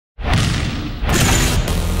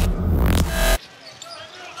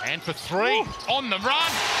And for three, on the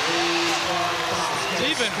run.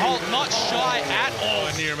 Stephen Holt not shy at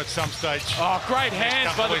all. Near him at some stage. Oh, great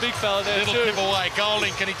hands by the big fella there little too. tip away.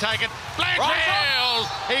 Golding, can he take it? Blanchfield!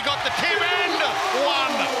 He got the tip and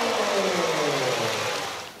one.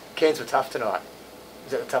 Cairns were tough tonight.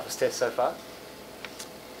 Is that the toughest test so far?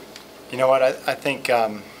 You know what, I think,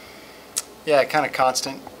 yeah, kind of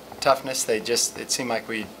constant toughness. It seemed like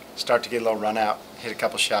we start to get a little run out, hit a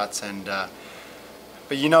couple shots, and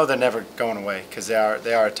but you know they're never going away because they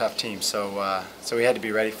are a tough team. So so we had to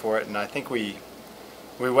be ready for it, and I think we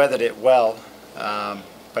weathered it well.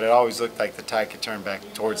 But it always looked like the tide could turn back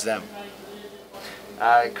towards them.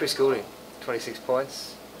 Chris Goulding, 26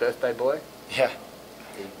 points, birthday boy. Yeah.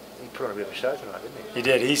 He put on a bit of a show tonight, didn't he? He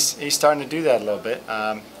did. He's starting to do that a little bit,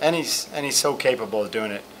 and he's so capable of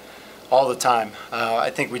doing it all the time. I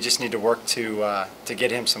think we just need to work to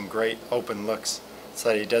get him some great open looks, so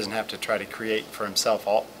that he doesn't have to try to create for himself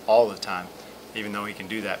all the time, even though he can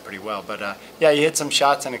do that pretty well. But yeah, he hit some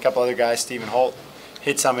shots, and a couple other guys. Stephen Holt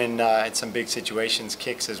hit some in some big situations,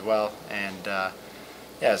 kicks as well, and yeah,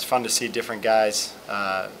 it's fun to see different guys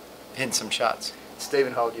hitting some shots.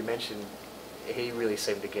 Stephen Holt, you mentioned. He really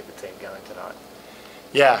seemed to get the team going tonight.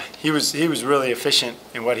 Yeah, he was really efficient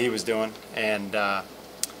in what he was doing, and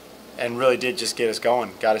really did just get us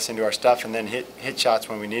going, got us into our stuff, and then hit shots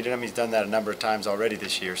when we needed him. He's done that a number of times already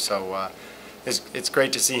this year, so it's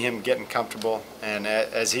great to see him getting comfortable. And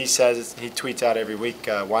as he says, he tweets out every week,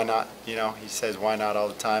 why not? You know, he says why not all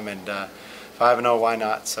the time, and if I have a no, why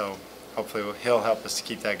not? So hopefully he'll help us to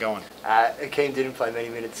keep that going. Akeem didn't play many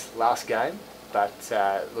minutes last game, but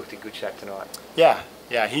looked in good shape tonight. Yeah,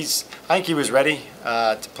 I think he was ready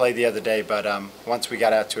to play the other day, but once we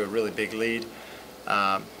got out to a really big lead,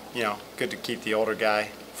 you know, good to keep the older guy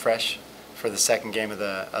fresh for the second game of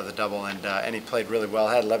the double, and he played really well.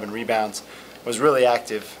 Had 11 rebounds, was really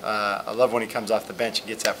active. I love when he comes off the bench and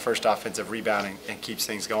gets that first offensive rebound and keeps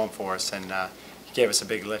things going for us, and he gave us a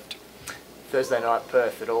big lift. Thursday night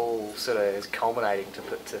Perth, it all sort of is culminating to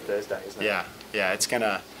Thursday, isn't it? Yeah, it's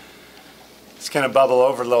gonna bubble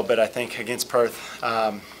over a little bit, I think, against Perth.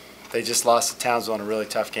 They just lost to Townsville in a really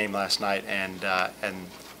tough game last night, and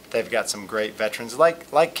they've got some great veterans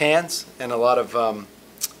like Cairns and a lot of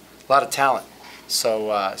talent.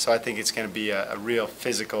 So so I think it's going to be a real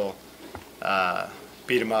physical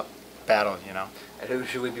beat 'em up battle, you know. And who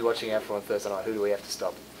should we be watching out for on Thursday night? Who do we have to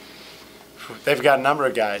stop? They've got a number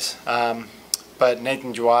of guys, but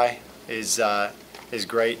Nathan Jawai is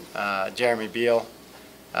great. Jeremy Beal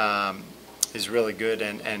is really good,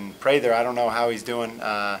 and Prather, I don't know how he's doing,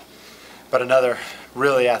 but another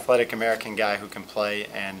really athletic American guy who can play,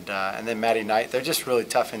 and then Matty Knight. They're just really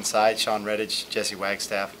tough inside. Sean Redditch, Jesse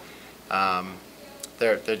Wagstaff.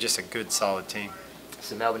 They're just a good, solid team.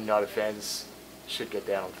 So Melbourne United fans should get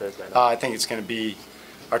down on Thursday night. I think it's going to be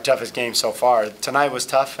our toughest game so far. Tonight was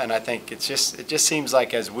tough, and I think it just seems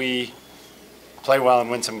like as we play well and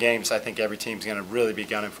win some games, I think every team's going to really be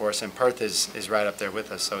gunning for us, and Perth is right up there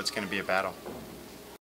with us, so it's going to be a battle.